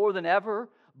 and more than ever,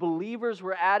 believers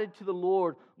were added to the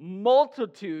Lord,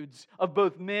 multitudes of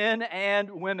both men and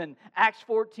women. Acts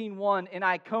 14:1, in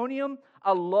Iconium,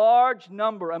 a large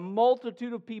number, a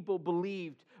multitude of people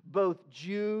believed, both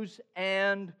Jews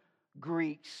and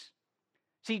Greeks.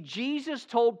 See, Jesus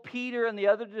told Peter and the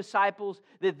other disciples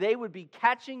that they would be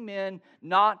catching men,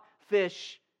 not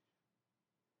fish.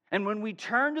 And when we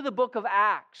turn to the book of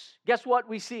Acts, guess what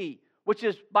we see? Which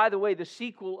is, by the way, the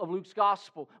sequel of Luke's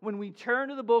gospel. When we turn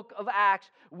to the book of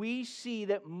Acts, we see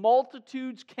that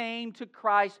multitudes came to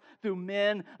Christ through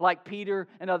men like Peter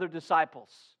and other disciples.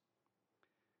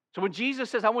 So when Jesus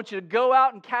says, I want you to go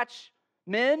out and catch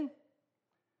men,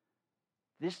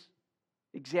 this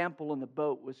example in the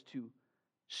boat was to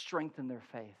strengthen their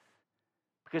faith.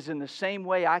 Because in the same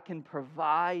way I can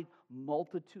provide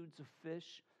multitudes of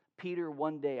fish, Peter,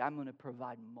 one day I'm going to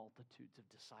provide multitudes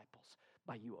of disciples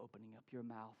by you opening up your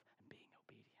mouth and being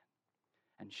obedient.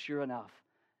 And sure enough,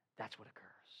 that's what occurs.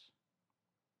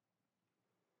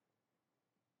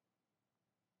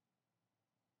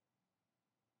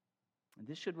 And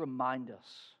this should remind us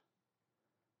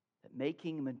that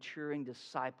making and maturing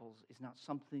disciples is not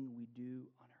something we do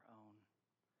on our own.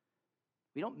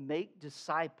 We don't make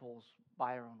disciples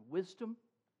by our own wisdom.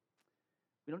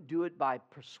 We don't do it by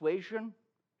persuasion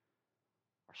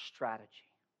or strategy.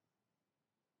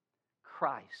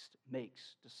 Christ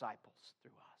makes disciples through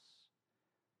us.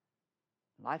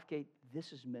 LifeGate,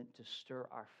 this is meant to stir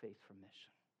our faith for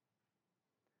mission.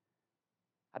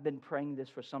 I've been praying this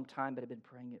for some time, but I've been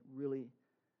praying it really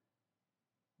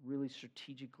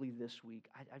strategically this week.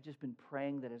 I've just been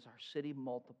praying that as our city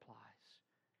multiplies,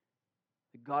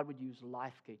 that God would use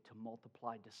LifeGate to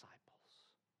multiply disciples.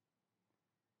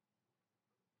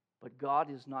 But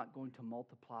God is not going to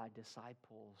multiply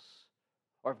disciples.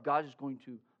 Or if God is going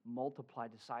to multiply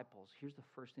disciples, here's the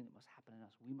first thing that must happen in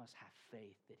us. We must have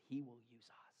faith that He will use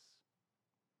us.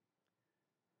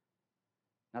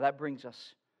 Now that brings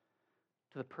us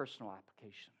to the personal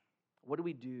application. What do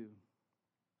we do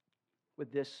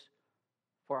with this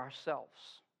for ourselves?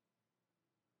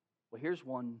 Well, here's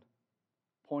one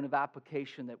point of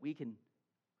application that we can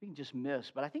just miss,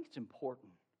 but I think it's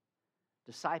important.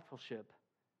 Discipleship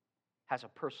has a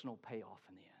personal payoff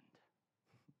in the end.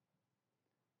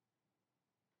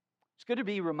 It's good to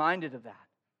be reminded of that.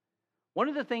 One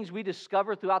of the things we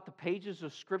discover throughout the pages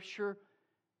of Scripture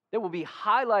that will be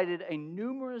highlighted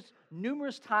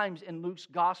numerous times in Luke's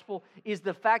gospel is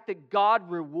the fact that God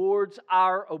rewards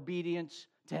our obedience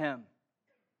to Him.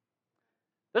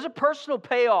 There's a personal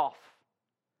payoff.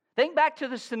 Think back to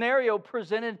the scenario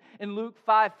presented in Luke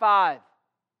 5:5.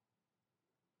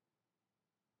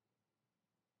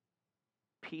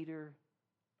 Peter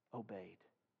obeyed.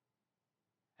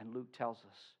 And Luke tells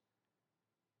us,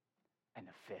 and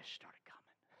the fish started coming.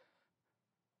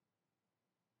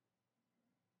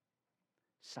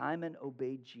 Simon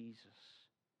obeyed Jesus,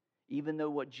 even though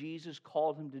what Jesus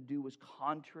called him to do was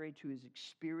contrary to his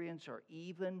experience or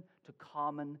even to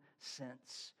common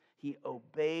sense. He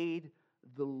obeyed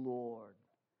the Lord.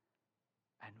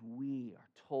 And we are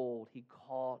told he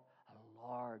caught a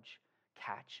large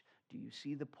catch. Do you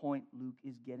see the point Luke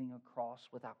is getting across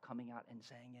without coming out and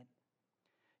saying it?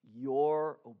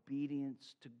 Your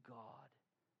obedience to God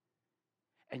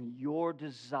and your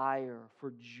desire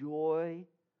for joy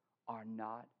are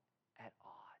not at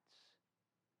odds.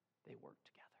 They work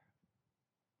together.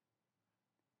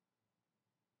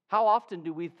 How often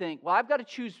do we think, well, I've got to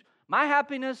choose my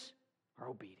happiness or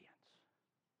obedience?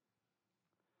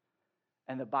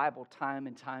 And the Bible time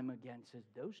and time again says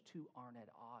those two aren't at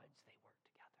odds.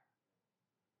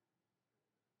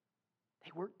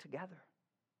 They work together.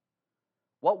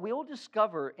 What we'll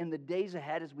discover in the days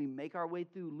ahead as we make our way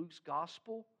through Luke's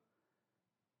gospel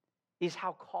is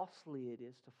how costly it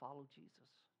is to follow Jesus.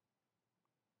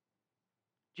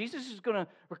 Jesus is going to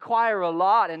require a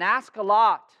lot and ask a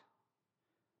lot.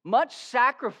 Much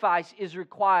sacrifice is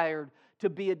required to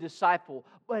be a disciple,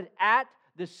 but at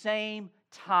the same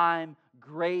time,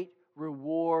 great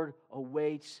reward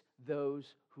awaits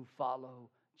those who follow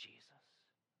Jesus.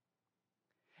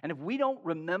 And if we don't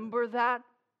remember that,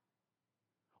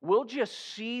 we'll just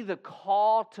see the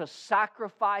call to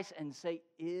sacrifice and say,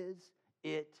 is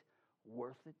it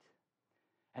worth it?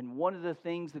 And one of the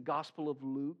things the Gospel of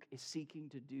Luke is seeking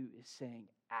to do is saying,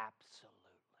 absolutely.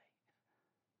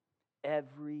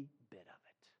 Every bit of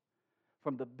it.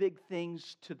 From the big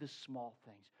things to the small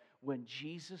things. When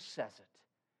Jesus says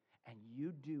it and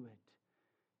you do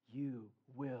it, you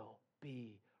will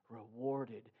be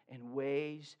rewarded in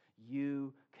ways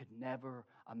you could never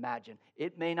imagine.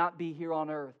 It may not be here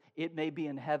on earth. It may be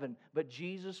in heaven. But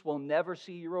Jesus will never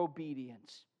see your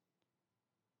obedience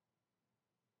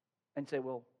and say,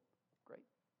 well, great.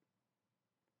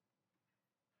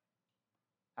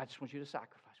 I just want you to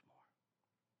sacrifice more.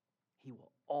 He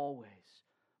will always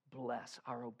bless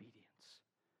our obedience.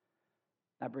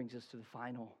 That brings us to the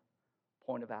final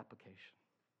point of application.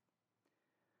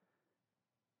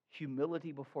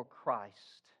 Humility before Christ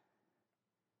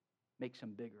makes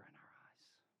Him bigger in our eyes.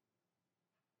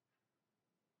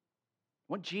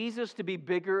 Want Jesus to be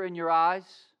bigger in your eyes?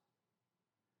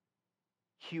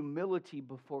 Humility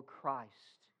before Christ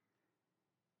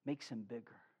makes Him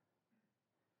bigger.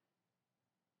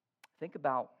 Think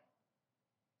about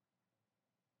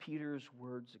Peter's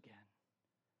words again.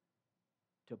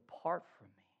 Depart from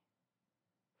me,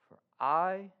 for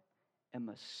I am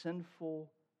a sinful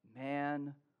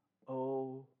man,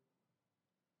 O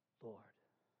Lord.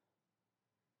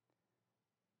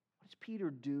 What is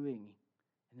Peter doing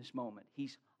in this moment?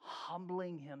 He's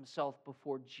humbling himself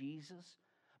before Jesus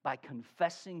by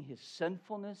confessing his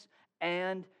sinfulness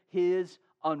and his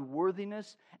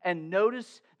unworthiness. And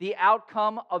notice the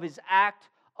outcome of his act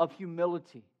of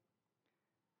humility.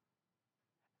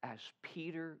 As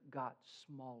Peter got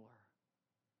smaller,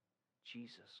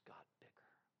 Jesus got bigger.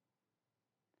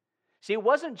 See, it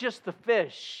wasn't just the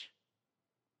fish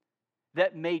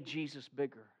that made Jesus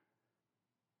bigger.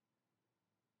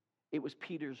 It was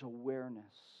Peter's awareness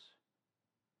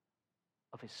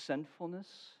of his sinfulness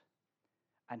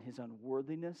and his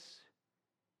unworthiness.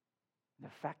 And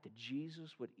the fact that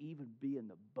Jesus would even be in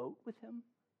the boat with him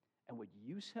and would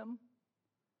use him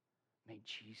made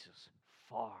Jesus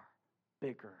far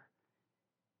bigger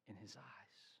in his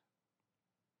eyes.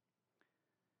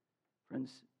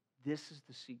 Friends, this is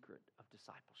the secret of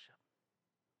discipleship.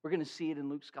 We're going to see it in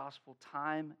Luke's gospel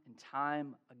time and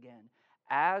time again.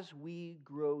 As we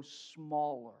grow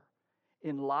smaller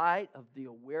in light of the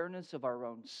awareness of our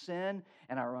own sin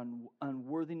and our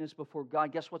unworthiness before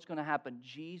God, guess what's going to happen?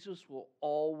 Jesus will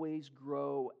always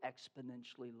grow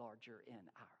exponentially larger in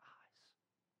our eyes.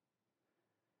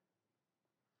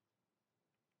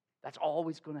 That's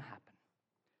always going to happen.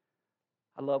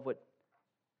 I love what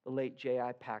the late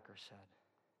J.I. Packer said.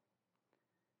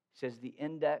 He says, the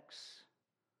index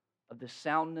of the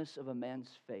soundness of a man's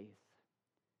faith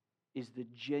is the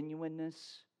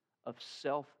genuineness of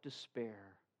self-despair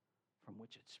from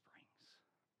which it springs.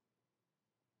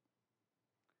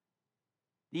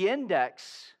 The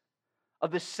index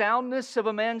of the soundness of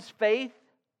a man's faith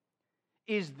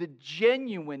is the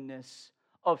genuineness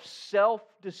of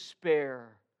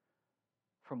self-despair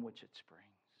from which it springs.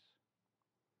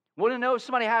 Want to know if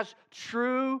somebody has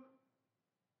true,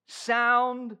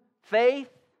 sound faith?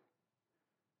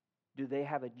 Do they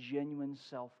have a genuine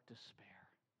self-despair?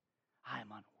 I am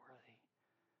unworthy.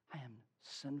 I am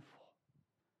sinful.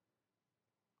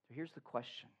 So here's the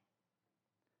question.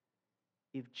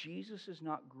 If Jesus is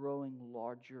not growing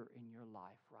larger in your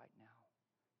life right now,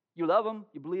 you love Him,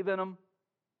 you believe in Him,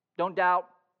 don't doubt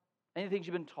any things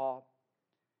you've been taught,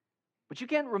 but you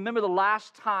can't remember the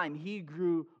last time He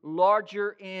grew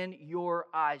larger in your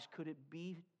eyes. Could it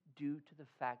be due to the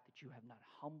fact that you have not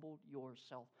humbled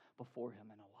yourself before Him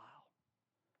in a while?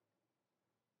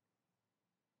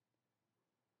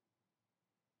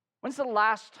 When's the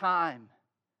last time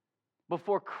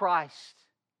before Christ,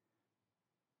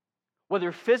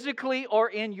 whether physically or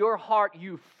in your heart,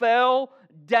 you fell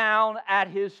down at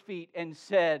His feet and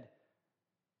said,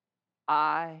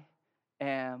 I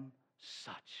am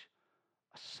such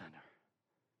a sinner,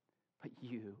 but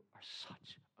you are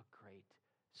such a great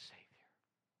Savior?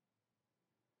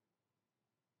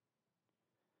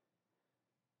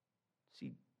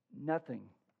 See, nothing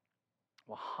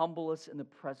will humble us in the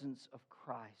presence of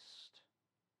Christ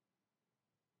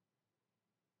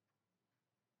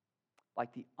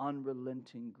like the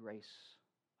unrelenting grace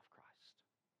of Christ.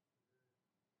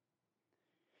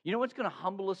 You know what's going to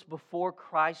humble us before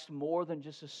Christ more than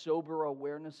just a sober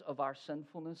awareness of our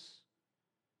sinfulness?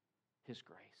 His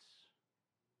grace.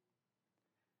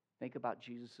 Think about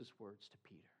Jesus' words to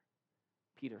Peter.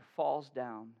 Peter falls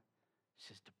down,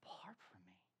 says, "Depart from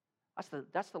me."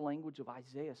 That's the language of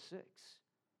Isaiah 6.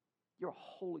 You're a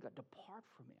holy God. Depart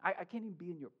from me. I can't even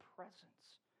be in your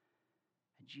presence.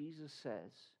 And Jesus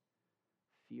says,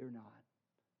 fear not.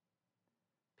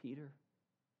 Peter,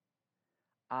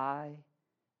 I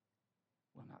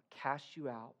will not cast you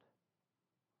out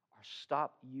or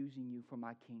stop using you for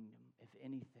my kingdom. If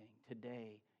anything,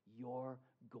 today you're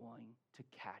going to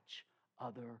catch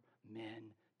other men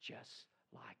just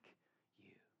like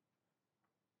you.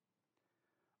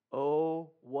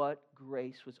 Oh, what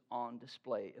grace was on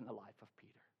display in the life of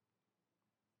Peter.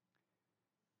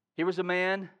 Here was a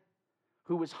man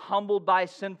who was humbled by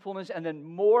sinfulness and then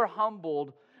more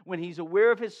humbled when he's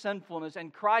aware of his sinfulness.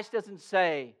 And Christ doesn't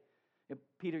say,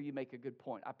 Peter, you make a good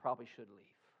point. I probably should leave.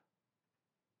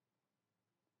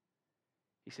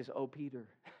 He says, oh, Peter,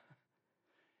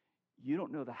 you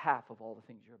don't know the half of all the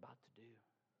things you're about to do.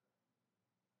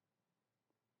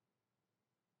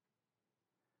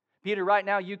 Peter, right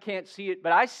now you can't see it,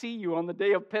 but I see you on the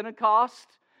day of Pentecost.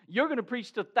 You're going to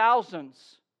preach to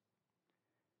thousands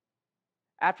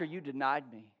after you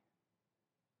denied me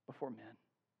before men.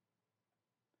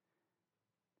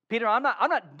 Peter, I'm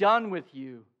not done with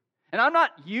you. And I'm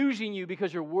not using you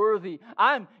because you're worthy.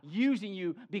 I'm using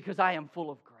you because I am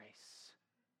full of grace.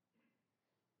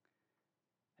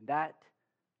 And that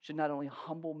should not only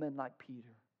humble men like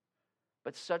Peter,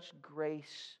 but such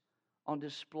grace on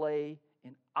display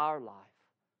in our life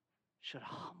should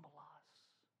humble us.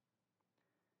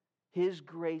 His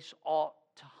grace ought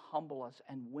to humble us.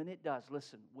 And when it does,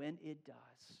 listen, when it does,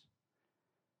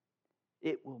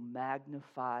 it will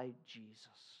magnify Jesus.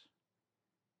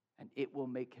 And it will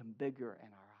make him bigger in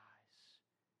our eyes.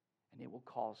 And it will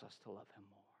cause us to love him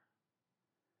more.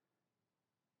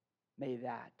 May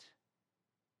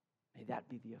that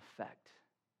be the effect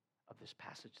of this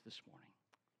passage this morning.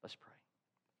 Let's pray.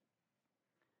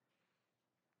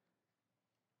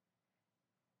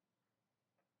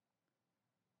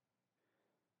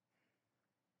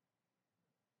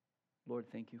 Lord,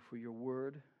 thank you for your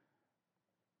word.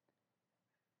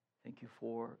 Thank you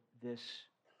for this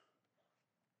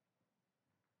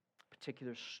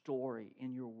particular story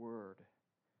in your word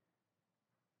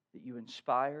that you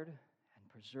inspired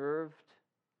and preserved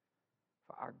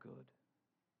for our good.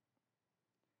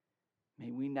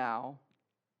 May we now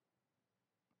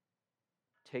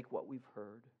take what we've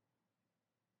heard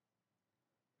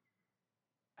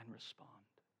and respond.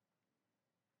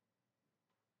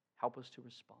 Help us to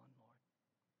respond, Lord.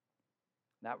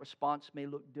 That response may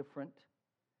look different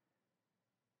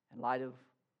in light of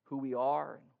who we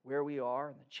are and where we are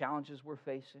and the challenges we're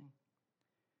facing.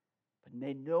 But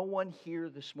may no one here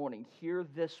this morning hear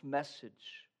this message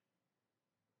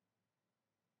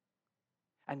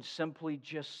and simply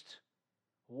just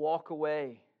walk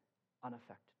away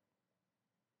unaffected.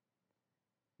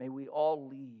 May we all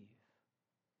leave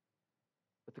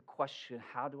with the question,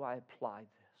 how do I apply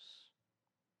this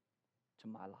to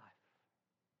my life?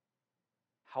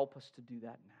 Help us to do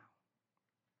that now.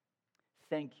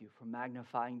 Thank you for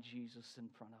magnifying Jesus in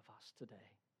front of us today.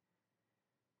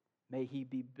 May he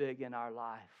be big in our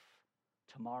life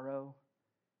tomorrow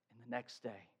and the next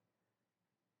day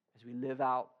as we live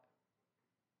out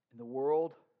in the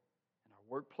world, in our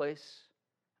workplace,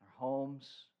 in our homes,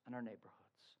 and our neighborhoods.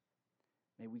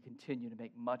 May we continue to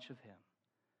make much of him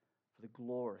for the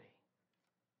glory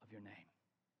of your name.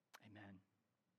 Amen.